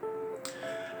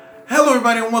Hello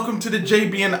everybody and welcome to the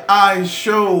JB&I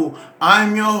show.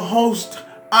 I'm your host,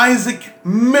 Isaac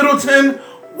Middleton.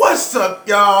 What's up,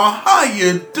 y'all? How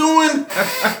you doing?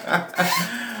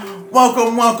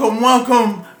 Welcome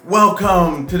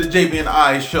to the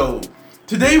JB&I show.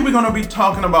 Today we're going to be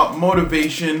talking about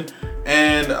motivation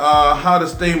and how to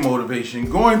stay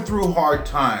motivation. Going through hard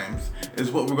times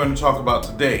is what we're going to talk about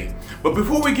today. But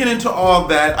before we get into all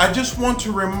that, I just want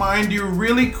to remind you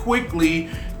really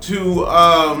quickly to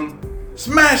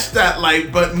smash that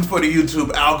like button for the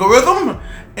YouTube algorithm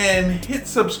and hit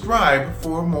subscribe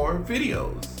for more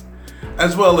videos.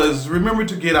 As well as remember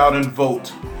to get out and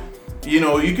vote. You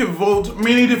know, you can vote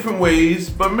many different ways,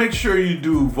 but make sure you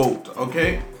do vote,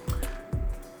 okay?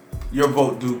 Your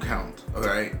vote do count, all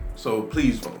right? So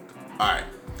please vote, all right?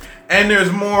 And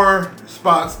there's more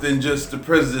spots than just the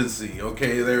presidency,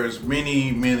 okay? There's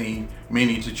many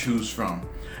to choose from.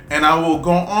 And I will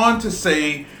go on to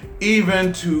say,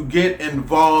 even to get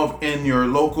involved in your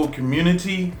local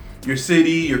community, your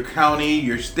city, your county,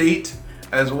 your state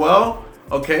as well,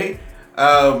 okay?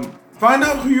 Find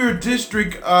out who your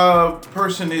district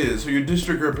person is, who your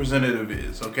district representative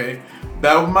is, okay?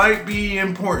 That might be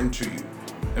important to you.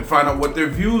 And find out what their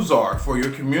views are for your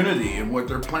community and what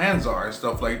their plans are and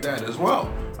stuff like that as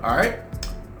well, all right?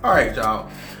 All right, y'all.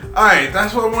 All right,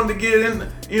 that's what I wanted to get in.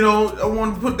 You know, I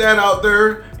wanted to put that out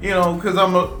there, you know, because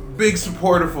I'm a big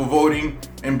supporter for voting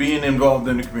and being involved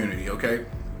in the community, okay?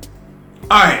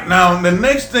 All right, now the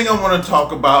next thing I want to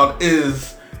talk about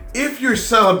is if you're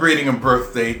celebrating a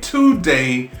birthday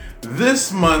today,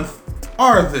 this month,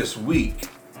 or this week,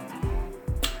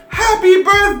 happy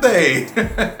birthday!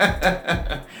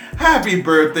 Happy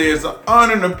birthday. It's an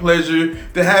honor and a pleasure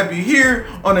to have you here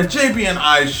on the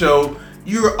JB&I show.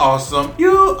 You're awesome.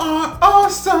 You are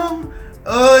awesome.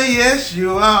 Oh, yes,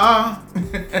 you are.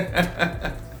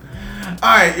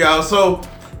 All right, y'all. So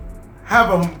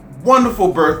have a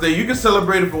wonderful birthday. You can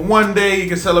celebrate it for one day. You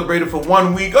can celebrate it for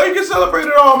 1 week. Or you can celebrate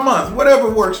it all month. Whatever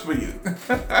works for you.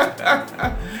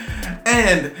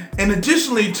 And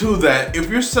additionally to that, if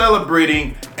you're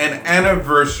celebrating an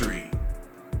anniversary,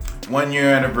 1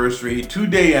 year anniversary,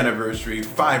 2-day anniversary,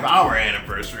 5-hour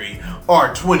anniversary,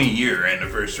 or 20-year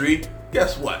anniversary,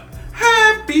 guess what?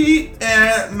 Happy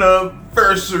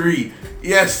anniversary.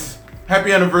 Yes,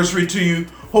 happy anniversary to you.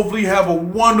 Hopefully you have a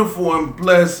wonderful and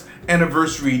blessed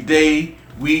anniversary day,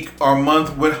 week, or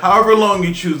month, with however long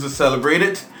you choose to celebrate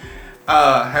it.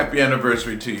 Happy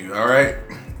anniversary to you, all right?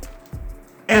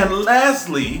 And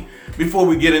lastly, before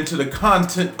we get into the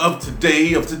content of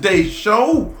today's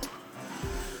show,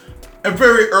 a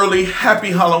very early happy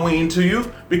Halloween to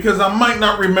you, because I might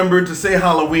not remember to say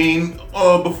Halloween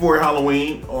before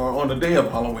Halloween or on the day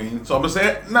of Halloween. So I'm gonna say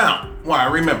it now while I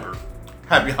remember.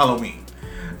 Happy Halloween.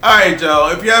 All right,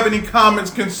 y'all. If you have any comments,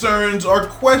 concerns, or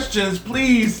questions,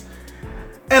 please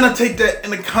annotate that in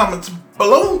the comments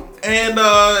below. And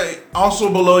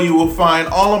also below you will find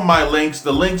all of my links,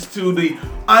 the links to the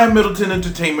I Middleton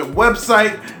Entertainment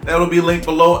website. That will be linked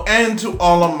below, and to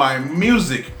all of my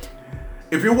music.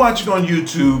 If you're watching on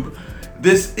YouTube,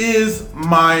 this is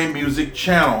my music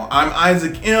channel. I'm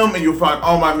Isaac M, and you'll find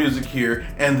all my music here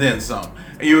and then some.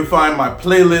 And you'll find my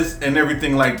playlist and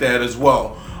everything like that as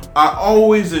well. I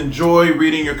always enjoy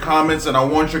reading your comments, and I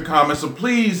want your comments, so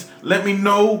please let me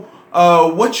know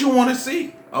what you want to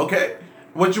see, okay?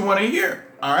 What you want to hear,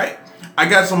 all right? I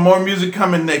got some more music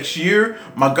coming next year.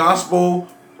 My gospel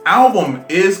album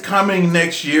is coming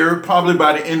next year, probably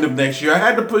by the end of next year. I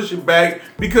had to push it back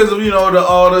because of, you know,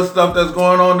 all the stuff that's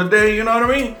going on today, you know what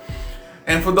I mean?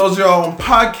 And for those of y'all on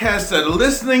podcasts that are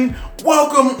listening,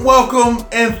 welcome,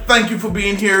 and thank you for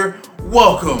being here.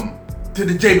 Welcome to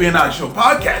the JB&I Show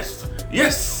podcast.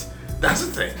 Yes, that's a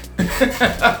thing.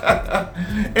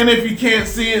 And if you can't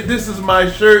see it, this is my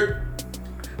shirt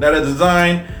that I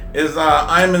designed. Is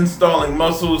I'm installing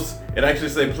muscles. It actually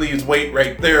says please wait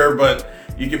right there, but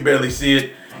you can barely see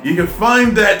it. You can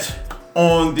find that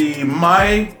on the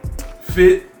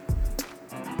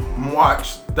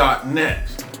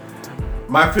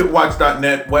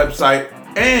myfitwatch.net website,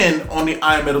 and on the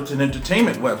I Middleton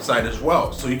Entertainment website as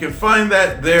well. So you can find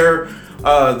that there,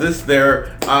 and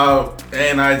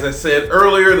as I said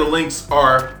earlier, the links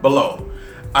are below.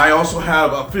 I also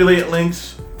have affiliate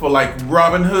links for like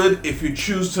Robinhood. If you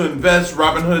choose to invest,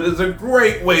 Robinhood is a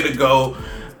great way to go.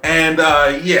 And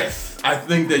yes, I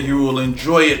think that you will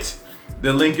enjoy it.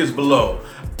 The link is below.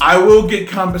 I will get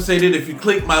compensated if you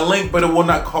click my link, but it will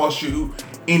not cost you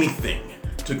anything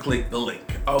to click the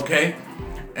link, okay?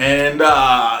 And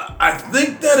I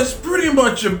think that is pretty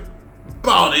much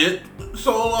about it.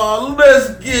 So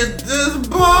let's get this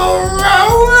ball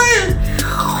rolling.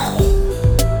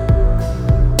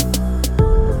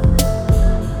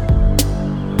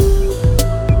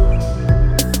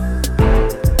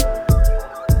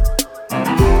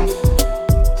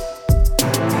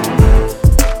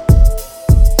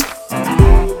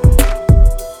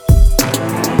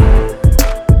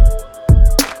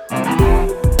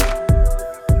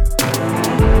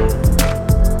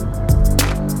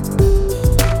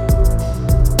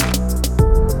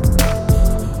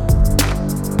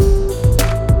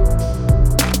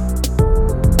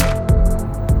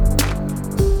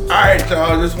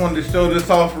 y'all. I just wanted to show this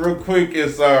off real quick.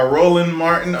 It's Roland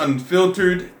Martin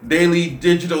Unfiltered Daily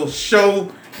Digital Show.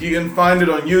 You can find it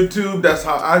on YouTube. That's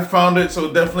how I found it.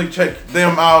 So definitely check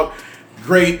them out.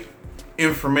 Great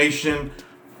information.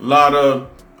 A lot of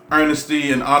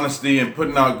earnesty and honesty and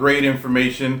putting out great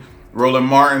information. Roland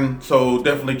Martin. So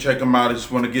definitely check them out. I just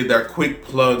want to give that quick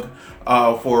plug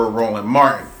for Roland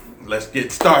Martin. Let's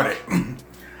get started.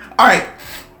 All right.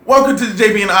 Welcome to the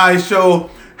JB&I show.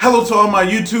 Hello to all my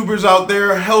YouTubers out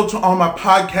there. Hello to all my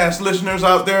podcast listeners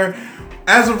out there.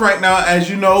 As of right now, as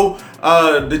you know,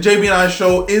 the JB&I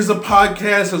show is a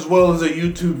podcast as well as a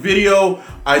YouTube video.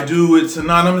 I do it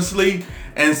synonymously.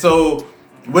 And so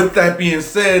with that being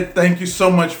said, thank you so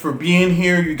much for being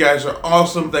here. You guys are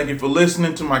awesome. Thank you for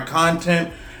listening to my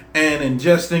content and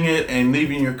ingesting it and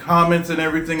leaving your comments and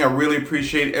everything. I really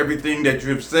appreciate everything that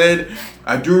you've said.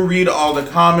 I do read all the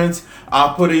comments.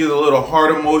 I'll put either a little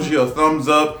heart emoji or thumbs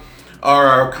up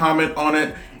or a comment on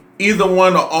it. Either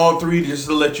one or all three, just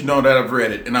to let you know that I've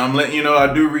read it. And I'm letting you know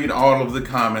I do read all of the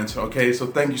comments, okay? So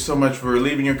thank you so much for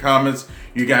leaving your comments.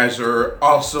 You guys are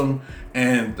awesome,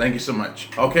 and thank you so much,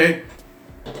 okay?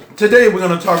 Today we're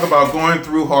going to talk about going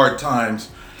through hard times.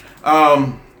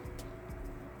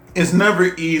 It's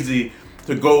never easy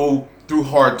to go through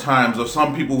hard times, or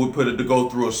some people would put it to go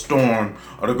through a storm,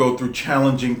 or to go through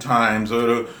challenging times,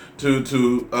 or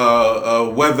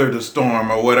to weather the storm,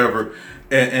 or whatever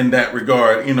in that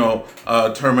regard,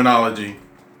 terminology.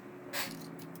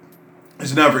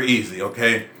 It's never easy,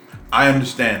 okay? I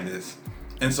understand this.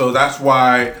 And so that's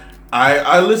why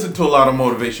I listen to a lot of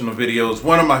motivational videos.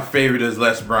 One of my favorite is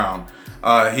Les Brown.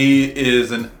 He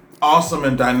is an awesome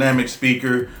and dynamic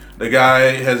speaker. The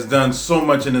guy has done so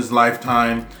much in his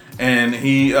lifetime, and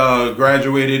he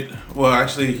graduated. Well,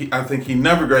 actually, I think he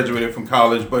never graduated from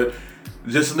college, but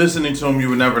just listening to him, you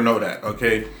would never know that,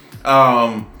 okay?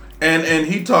 And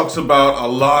he talks about a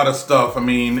lot of stuff. I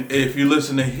mean, if you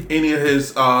listen to any of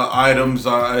his items,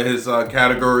 his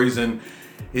categories, and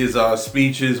his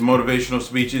speeches, motivational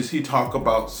speeches, he talk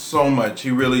about so much.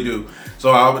 He really do. So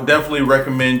I would definitely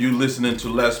recommend you listening to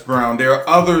Les Brown. There are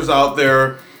others out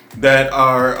there that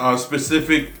are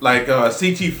specific, like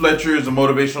C.T. Fletcher is a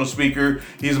motivational speaker.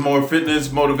 He's more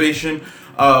fitness motivation,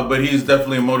 but he's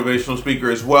definitely a motivational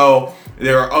speaker as well.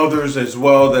 There are others as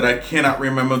well that I cannot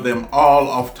remember them all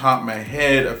off the top of my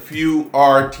head. A few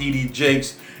are T.D.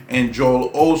 Jakes and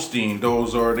Joel Osteen.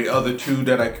 Those are the other two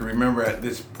that I can remember at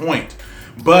this point.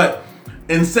 But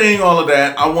in saying all of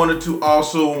that, I wanted to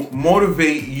also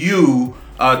motivate you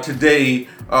today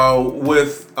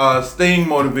with staying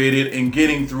motivated and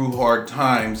getting through hard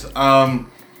times.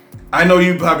 I know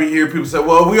you probably hear people say,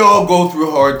 well, we all go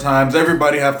through hard times.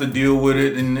 Everybody have to deal with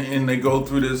it. And they go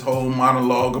through this whole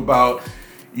monologue about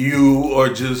you, or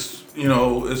just,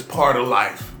 it's part of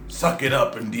life. Suck it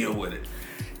up and deal with it.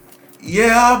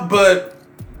 Yeah, but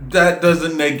that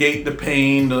doesn't negate the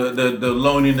pain, the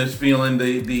loneliness feeling,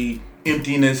 the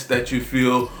emptiness that you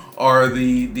feel, or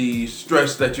the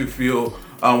stress that you feel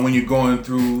when you're going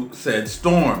through said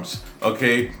storms,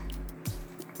 okay?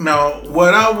 Now,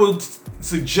 what I would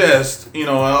suggest,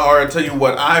 or I tell you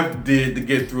what I did to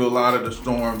get through a lot of the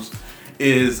storms,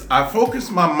 is I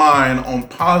focused my mind on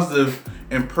positive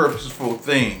and purposeful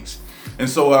things. And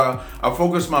so I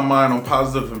focused my mind on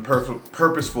positive and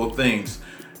purposeful things.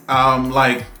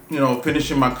 Like,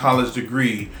 finishing my college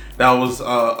degree. That was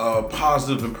a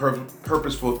positive and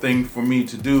purposeful thing for me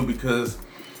to do, because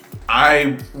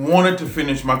I wanted to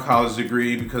finish my college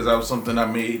degree, because that was something I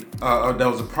made, that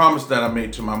was a promise that I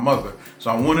made to my mother. So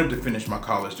I wanted to finish my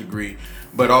college degree,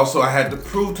 but also I had to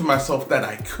prove to myself that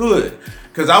I could,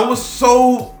 because I was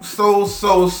so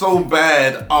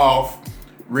bad off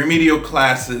remedial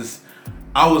classes.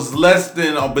 I was less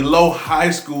than or below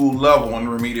high school level in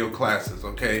remedial classes,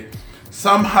 okay?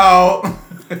 Somehow,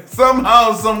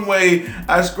 some way,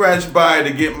 I scratched by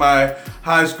to get my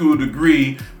high school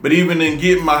degree. But even in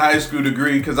getting my high school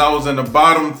degree, because I was in the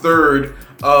bottom third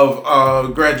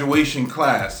of graduation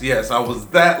class. Yes, I was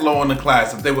that low in the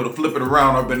class. If they would have flipped it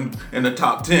around, I've been in the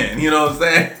top 10. You know what I'm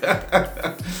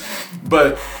saying?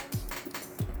 But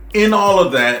in all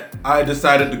of that, I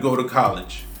decided to go to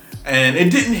college. And it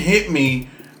didn't hit me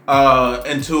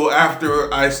until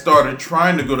after I started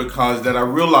trying to go to college that I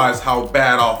realized how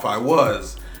bad off I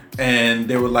was. And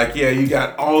they were like, yeah, you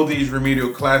got all these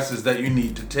remedial classes that you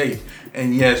need to take.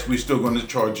 And yes, we're still going to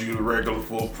charge you the regular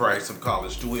full price of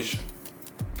college tuition.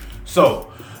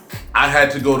 So I had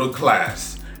to go to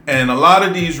class. And a lot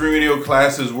of these remedial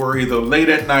classes were either late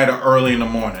at night or early in the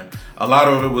morning. A lot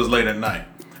of it was late at night.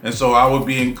 And so I would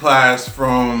be in class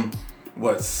from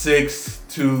 6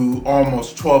 to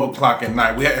almost 12 o'clock at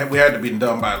night. We had to be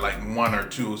done by like 1 or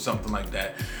 2 or something like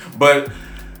that. But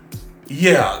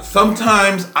yeah,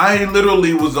 sometimes I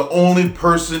literally was the only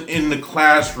person in the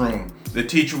classroom. The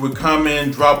teacher would come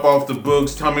in, drop off the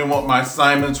books, tell me what my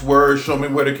assignments were, show me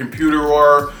where the computer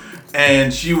were,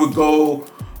 and she would go,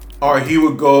 or he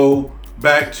would go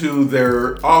back to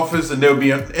their office, and they would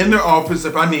be in their office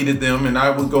if I needed them, and I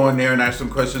would go in there and ask them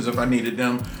questions if I needed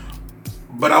them.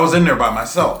 But I was in there by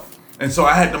myself. And so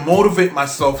I had to motivate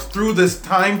myself through this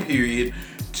time period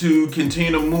to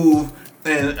continue to move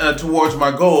and towards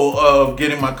my goal of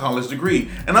getting my college degree.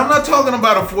 And I'm not talking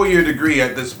about a 4-year degree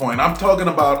at this point. I'm talking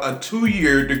about a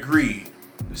 2-year degree.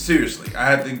 Seriously, I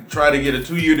had to try to get a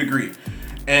 2-year degree.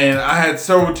 And I had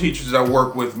several teachers that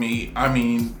worked with me. I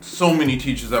mean, so many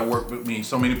teachers that worked with me,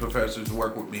 so many professors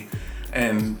worked with me.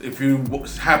 And if you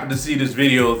happen to see this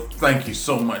video, thank you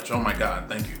so much. Oh my God,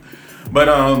 thank you. But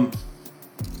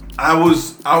I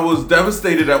was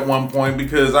devastated at one point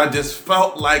because I just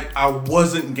felt like I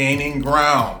wasn't gaining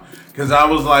ground, because I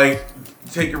was like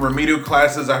taking remedial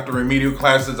classes after remedial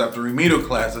classes after remedial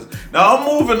classes. Now I'm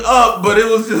moving up, but it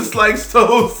was just like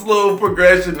so slow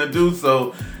progression to do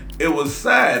so. It was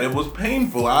sad. It was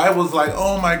painful. I was like,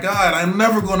 oh my God, I'm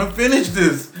never going to finish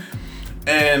this.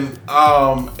 And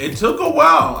it took a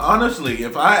while, honestly.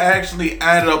 If I actually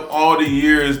added up all the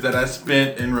years that I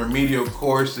spent in remedial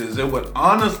courses, it would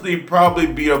honestly probably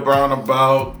be around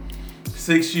about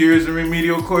 6 years in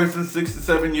remedial courses, 6 to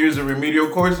 7 years in remedial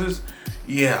courses.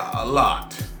 Yeah, a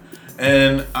lot.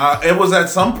 And it was at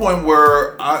some point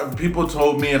where people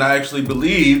told me, and I actually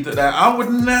believed, that I would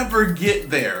never get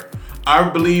there. I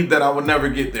believed that I would never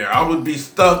get there. I would be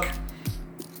stuck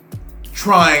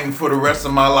trying for the rest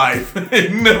of my life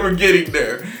and never getting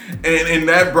there. And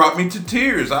that brought me to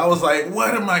tears. I was like,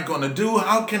 what am I going to do?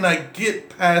 How can I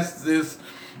get past this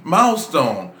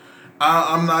milestone?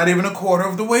 I'm not even a quarter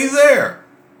of the way there.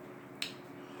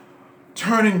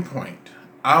 Turning point.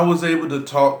 I was able to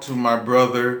talk to my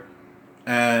brother,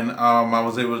 and I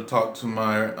was able to talk to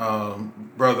my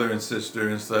brother and sister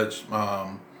and such,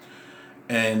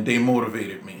 and they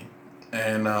motivated me.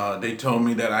 And they told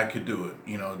me that I could do it.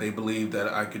 You know, they believed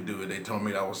that I could do it. They told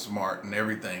me that I was smart and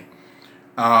everything.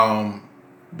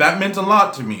 That meant a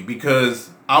lot to me, because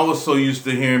I was so used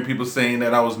to hearing people saying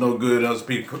that I was no good, I was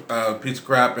a piece of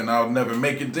crap, and I would never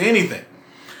make it to anything.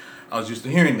 I was used to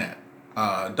hearing that.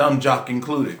 Dumb jock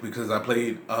included, because I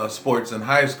played sports in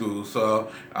high school,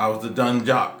 so I was the dumb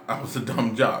jock. I was the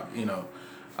dumb jock, you know.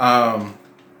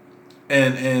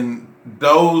 And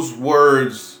those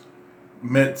words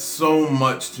meant so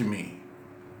much to me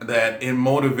that it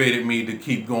motivated me to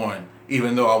keep going,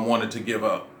 even though I wanted to give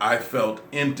up. I felt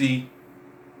empty.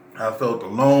 I felt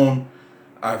alone.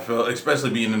 I felt,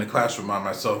 especially being in the classroom by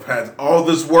myself, had all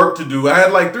this work to do. I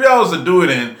had like 3 hours to do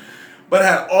it in, but I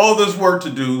had all this work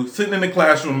to do, sitting in the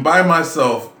classroom by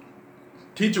myself.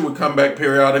 Teacher would come back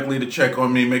periodically to check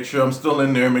on me, make sure I'm still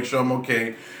in there, make sure I'm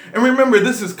okay. And remember,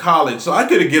 this is college, so I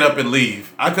could have get up and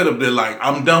leave. I could have been like,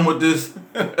 I'm done with this.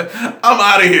 I'm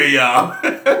out of here, y'all.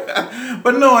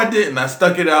 But no, I didn't. I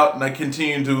stuck it out, and I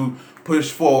continued to push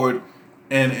forward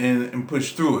and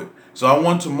push through it. So I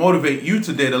want to motivate you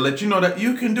today to let you know that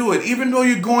you can do it, even though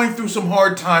you're going through some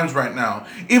hard times right now,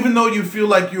 even though you feel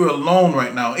like you're alone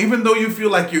right now, even though you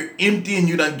feel like you're empty and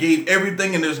you done gave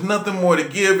everything and there's nothing more to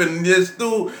give, and there's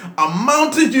still a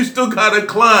mountain you still gotta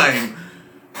climb.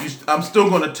 I'm still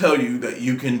going to tell you that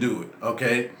you can do it,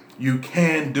 okay? You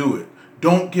can do it.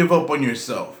 Don't give up on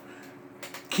yourself.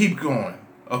 Keep going,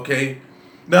 okay?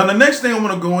 Now, the next thing I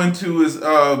want to go into is,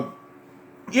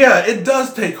 it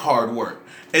does take hard work.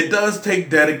 It does take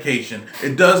dedication.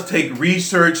 It does take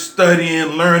research,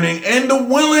 studying, learning, and the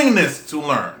willingness to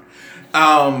learn.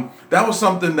 That was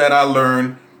something that I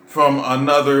learned from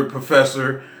another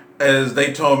professor, as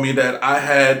they told me that I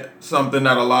had something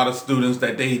that a lot of students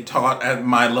that they taught at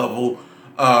my level,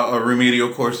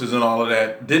 remedial courses and all of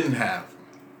that, didn't have,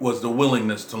 was the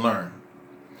willingness to learn.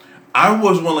 I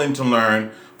was willing to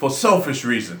learn for selfish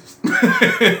reasons,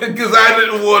 because I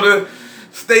didn't want to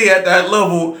stay at that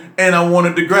level and I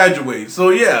wanted to graduate.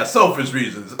 So yeah, selfish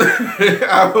reasons.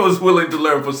 I was willing to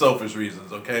learn for selfish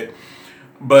reasons, okay?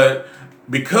 But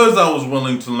because I was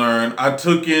willing to learn, I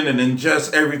took in and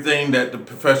ingest everything that the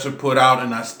professor put out,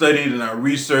 and I studied and I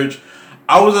researched.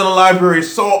 I was in the library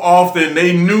so often,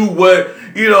 they knew what,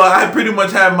 I pretty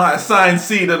much had my assigned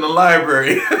seat in the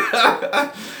library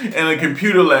and a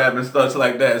computer lab and stuff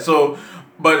like that. So,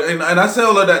 and I say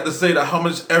all of that to say that how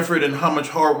much effort and how much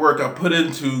hard work I put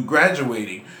into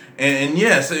graduating. And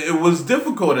yes, it was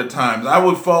difficult at times. I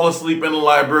would fall asleep in the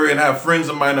library and have friends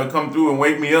of mine that come through and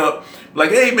wake me up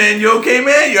Like, hey man, you okay,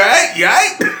 man? You alright? You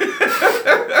alright?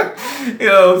 You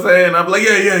know what I'm saying? I'm like,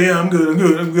 yeah, I'm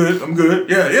good.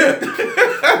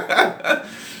 Yeah.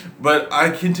 But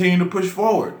I continue to push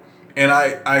forward. And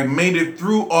I made it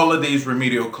through all of these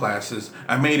remedial classes.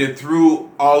 I made it through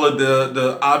all of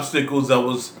the obstacles that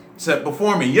was set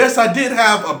before me. Yes, I did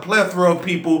have a plethora of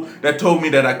people that told me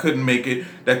that I couldn't make it,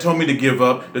 that told me to give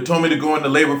up, that told me to go into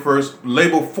labor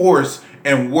force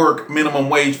and work minimum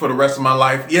wage for the rest of my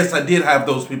life. Yes, I did have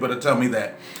those people that tell me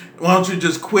that. Why don't you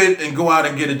just quit and go out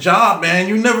and get a job, man?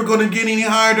 You're never going to get any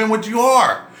higher than what you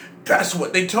are. That's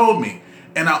what they told me.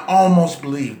 And I almost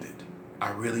believed it.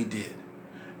 I really did.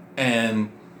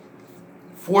 And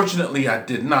fortunately, I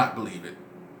did not believe it.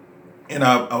 And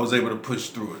I was able to push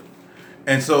through it.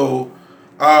 And so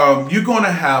you're going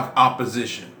to have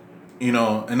opposition, you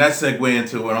know, and that segue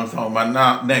into what I'm talking about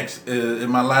now next. In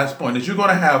my last point is you're going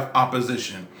to have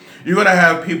opposition. You're going to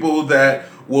have people that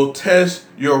will test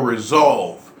your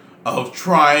resolve of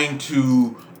trying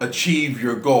to achieve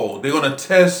your goal. They're going to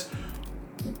test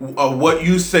what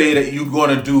you say that you're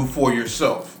going to do for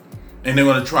yourself. And they're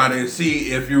going to try to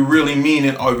see if you really mean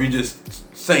it or if you're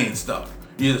just saying stuff.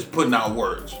 You're just putting out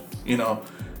words, you know.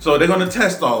 So they're going to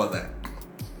test all of that.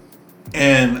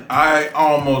 And I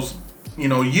almost,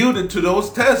 yielded to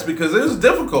those tests because it was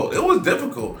difficult. It was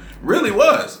difficult. Really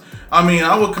was. I mean,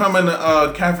 I would come in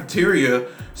the cafeteria.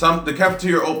 The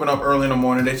cafeteria opened up early in the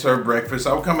morning. They served breakfast.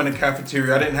 I would come in the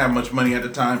cafeteria. I didn't have much money at the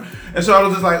time. And so I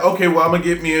was just like, okay, well, I'm going to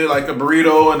get me like a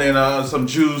burrito and then some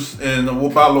juice and a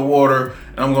bottle of water.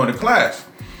 And I'm going to class.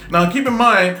 Now, keep in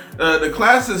mind, the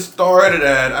classes started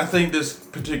at, I think this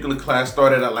particular class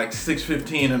started at like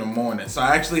 6:15 in the morning. So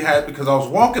I actually had, because I was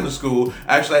walking to school,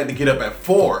 I actually had to get up at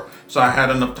 4. So I had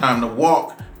enough time to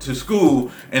walk to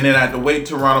school, and then I had to wait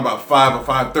till around about 5 or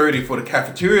 5:30 for the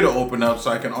cafeteria to open up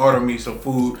so I can order me some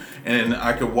food, and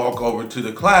I could walk over to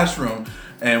the classroom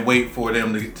and wait for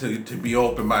them to be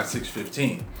open by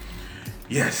 6:15.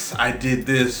 Yes, I did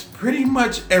this pretty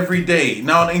much every day.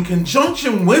 Now, in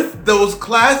conjunction with those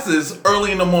classes,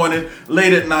 early in the morning,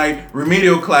 late at night,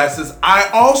 remedial classes, I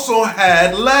also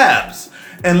had labs.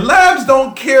 And labs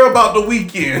don't care about the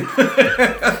weekend.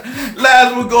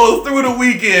 Labs would go through the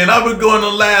weekend. I would go into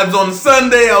labs on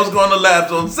Sunday. I was going to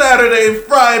labs on Saturday,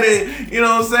 Friday, you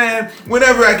know what I'm saying?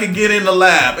 Whenever I could get in the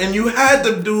lab. And you had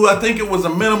to do, I think it was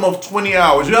a minimum of 20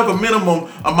 hours. You have a minimum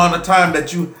amount of time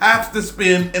that you have to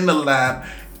spend in the lab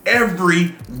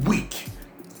every week.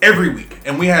 Every week.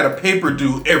 And we had a paper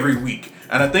due every week.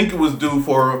 And I think it was due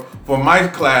for my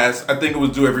class, I think it was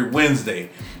due every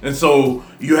Wednesday. And so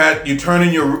you turn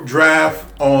in your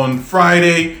draft on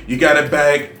Friday, you got it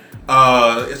back.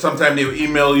 Sometimes they'll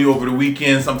email you over the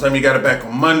weekend. Sometimes you got it back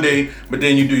on Monday, but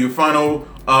then you do your final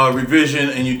revision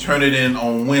and you turn it in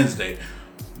on Wednesday.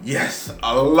 Yes,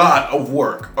 a lot of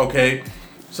work, okay?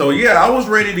 So yeah, I was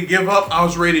ready to give up. I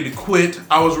was ready to quit.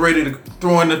 I was ready to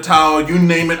throw in the towel. You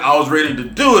name it, I was ready to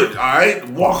do it, all right?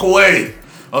 Walk away.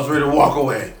 I was ready to walk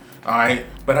away, all right?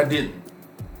 But I didn't.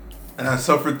 And I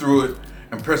suffered through it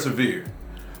and persevered.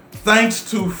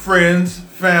 Thanks to friends,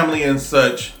 family, and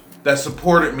such that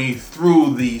supported me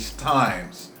through these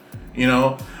times,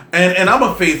 And I'm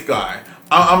a faith guy.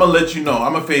 I'm gonna let you know,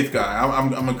 I'm a faith guy.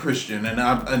 I'm a Christian, and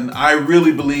I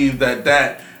really believe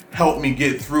that helped me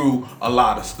get through a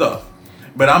lot of stuff.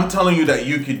 But I'm telling you that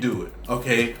you could do it,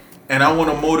 okay? And I want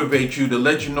to motivate you to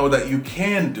let you know that you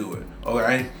can do it, all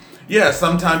right? Yeah,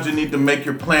 sometimes you need to make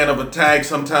your plan of attack.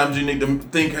 Sometimes you need to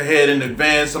think ahead in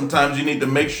advance. Sometimes you need to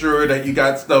make sure that you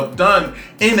got stuff done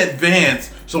in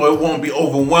advance so it won't be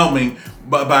overwhelming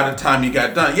by the time you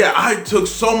got done. Yeah, I took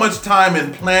so much time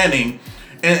in planning,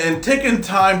 and taking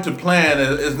time to plan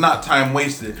is not time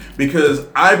wasted, because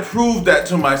I proved that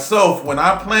to myself when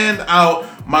I planned out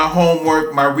my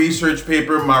homework, my research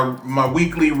paper, my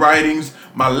weekly writings,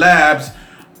 my labs.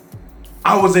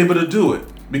 I was able to do it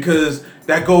because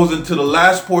that goes into the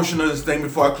last portion of this thing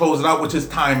before I close it out, which is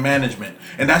time management.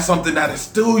 And that's something that I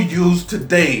still use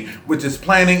today, which is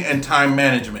planning and time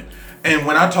management. And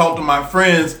when I talk to my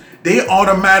friends, they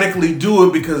automatically do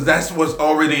it because that's what's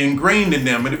already ingrained in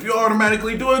them. And if you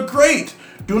automatically do it, great.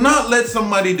 Do not let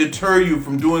somebody deter you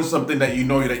from doing something that you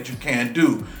know that you can't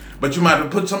do. But you might have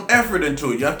put some effort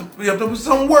into it. You have to put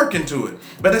some work into it.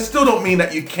 But that still don't mean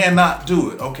that you cannot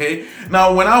do it, okay?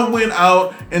 Now, when I went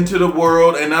out into the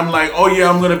world and I'm like, oh yeah,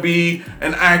 I'm gonna be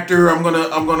an actor. I'm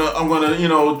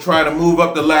gonna, try to move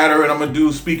up the ladder, and I'm gonna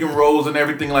do speaking roles and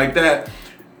everything like that.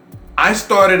 I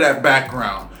started at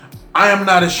background. I am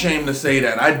not ashamed to say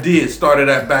that. I did start at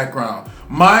that background.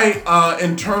 my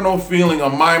internal feeling, or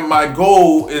my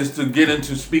goal is to get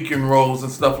into speaking roles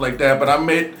and stuff like that. But I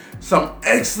met some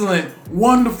excellent,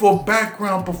 wonderful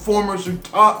background performers who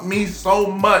taught me so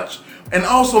much. And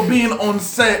also being on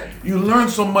set, you learn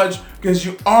so much because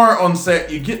you are on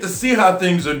set. You get to see how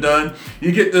things are done.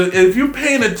 You get to, if you're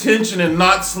paying attention and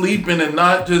not sleeping and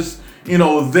not just,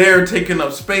 there taking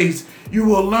up space, you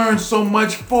will learn so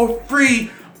much for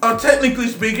free. Technically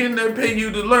speaking, they're paying you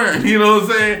to learn, you know what I'm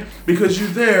saying? Because you're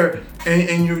there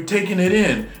and you're taking it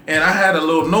in. And I had a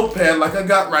little notepad like I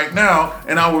got right now,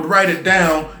 and I would write it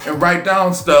down and write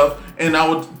down stuff, and I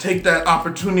would take that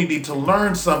opportunity to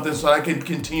learn something so I can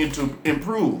continue to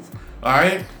improve, all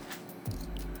right?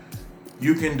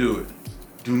 You can do it.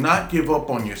 Do not give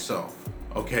up on yourself,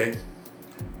 okay?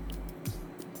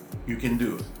 You can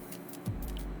do it,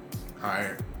 all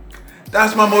right?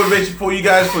 That's my motivation for you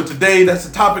guys for today. That's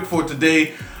the topic for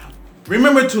today.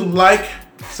 Remember to like,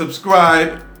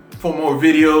 subscribe for more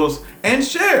videos, and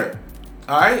share.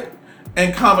 All right?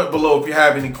 And comment below if you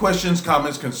have any questions,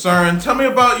 comments, concerns. Tell me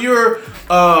about your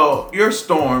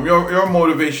storm, your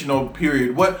motivational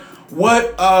period. What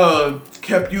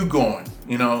kept you going?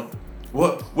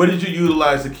 What did you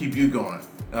utilize to keep you going?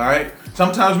 All right?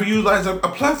 Sometimes we utilize a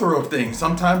plethora of things.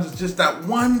 Sometimes it's just that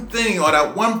one thing or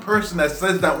that one person that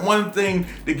says that one thing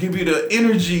to give you the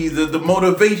energy, the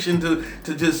motivation to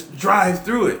just drive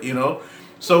through it,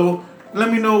 So let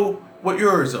me know what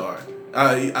yours are.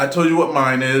 I told you what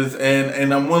mine is,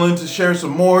 and I'm willing to share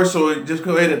some more, so just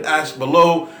go ahead and ask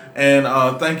below. And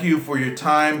thank you for your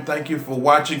time. Thank you for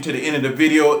watching to the end of the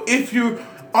video. If you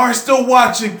are still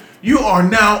watching, you are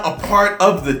now a part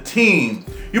of the team.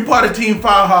 You're part of Team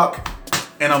Firehawk,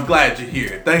 and I'm glad you're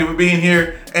here. Thank you for being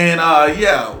here. And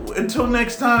until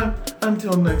next time.